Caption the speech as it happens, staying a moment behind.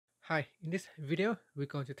Hi, in this video, we're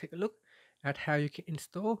going to take a look at how you can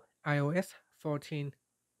install iOS 14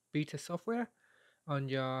 beta software on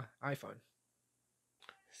your iPhone.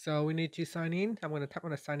 So we need to sign in. I'm going to tap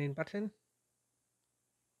on the sign in button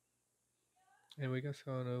and we're just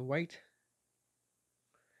going to wait.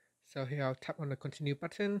 So here I'll tap on the continue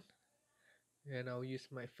button and I'll use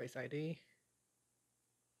my Face ID.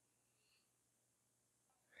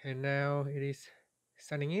 And now it is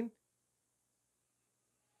signing in.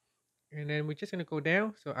 And then we're just going to go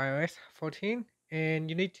down. So iOS 14, and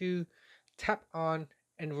you need to tap on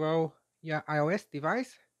enroll your iOS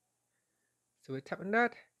device. So we tap on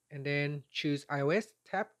that and then choose iOS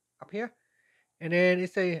tab up here. And then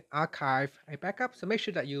it's a archive, a backup. So make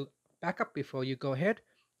sure that you backup before you go ahead.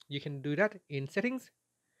 You can do that in settings.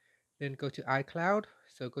 Then go to iCloud.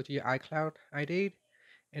 So go to your iCloud ID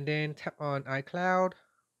and then tap on iCloud.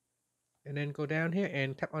 And then go down here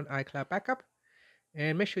and tap on iCloud backup.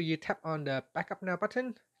 And make sure you tap on the backup now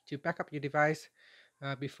button to back up your device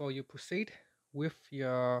before you proceed with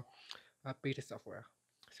your beta software.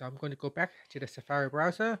 So I'm going to go back to the Safari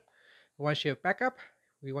browser. Once you have backup,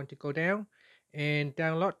 we want to go down and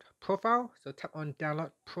download profile. So tap on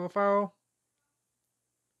download profile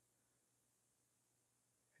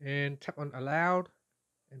and tap on allowed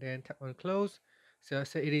and then tap on close. So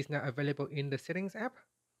it is now available in the settings app.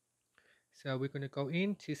 So we're going to go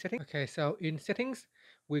into settings. Okay, so in settings,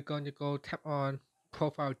 we're going to go tap on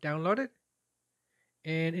profile downloaded.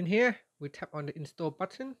 And in here, we tap on the install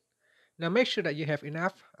button. Now make sure that you have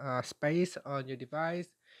enough space on your device.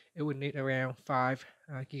 It would need around 5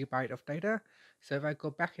 gigabyte of data. So if I go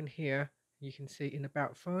back in here, you can see in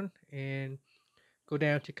about phone and go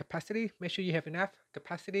down to capacity. Make sure you have enough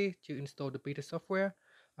capacity to install the beta software.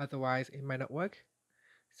 Otherwise, it might not work.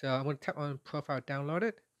 So I'm going to tap on profile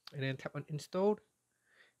downloaded and then tap on installed.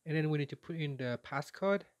 And then we need to put in the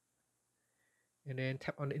passcode and then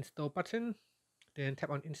tap on the install button. Then tap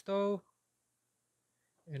on install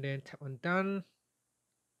and then tap on done.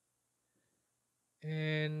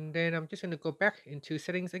 And then I'm just going to go back into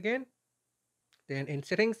settings again. Then in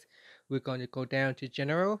settings, we're going to go down to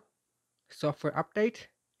general, software update,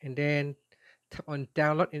 and then tap on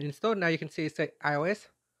download and install. Now you can see it says iOS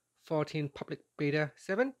 14 public beta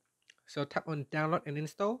 7. So tap on download and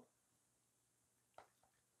install.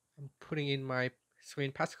 I'm putting in my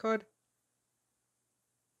screen passcode.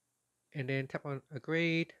 And then tap on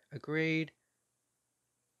agreed.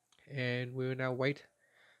 And we will now wait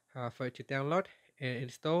for it to download and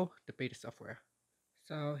install the beta software.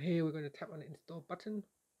 So here we're going to tap on the install button.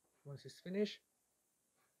 Once it's finished,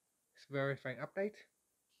 it's verifying update.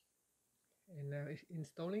 And now it's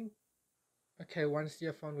installing. Okay, once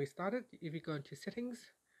your phone restarted, if you go into settings,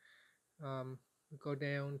 we go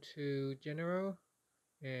down to general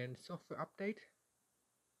and software update.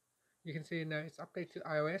 You can see now it's updated to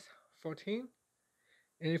iOS 14.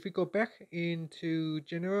 And if we go back into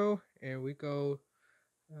general and we go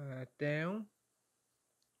down,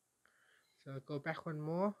 so go back one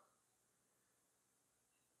more.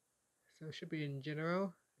 So it should be in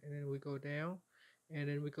general, and then we go down, and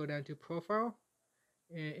then we go down to profile.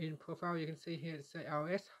 And in profile, you can see here it says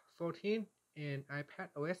iOS 14 and iPad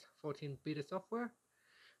OS 14 beta software.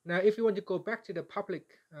 Now, if you want to go back to the public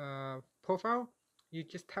profile, you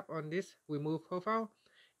just tap on this remove profile,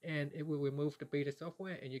 and it will remove the beta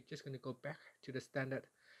software, and you're just going to go back to the standard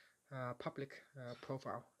public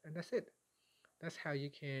profile, and that's it. That's how you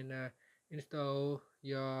can install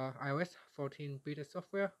your iOS 14 beta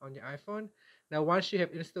software on your iPhone. Now, once you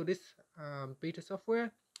have installed this beta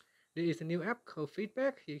software, there is a new app called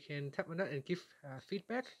Feedback. You can tap on that and give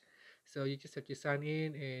feedback. So you just have to sign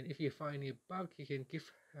in, and if you find any bug, you can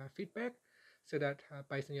give feedback, so that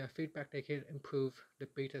based on your feedback, they can improve the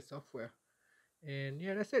beta software. And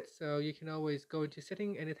yeah, that's it. So you can always go into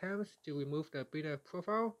setting anytime to remove the beta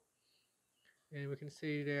profile. And we can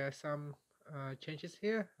see there are some changes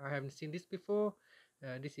here. I haven't seen this before.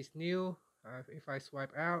 This is new. If I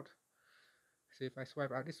swipe out, so if I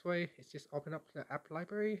swipe out this way, it's just open up the app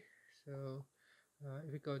library. So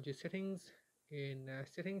if you go into settings, in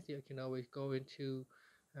settings, you can always go into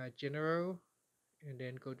general and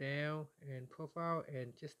then go down and profile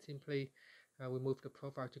and just simply remove the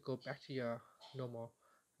profile to go back to your normal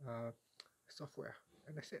software.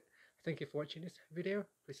 And that's it. Thank you for watching this video.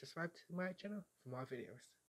 Please subscribe to my channel for more videos.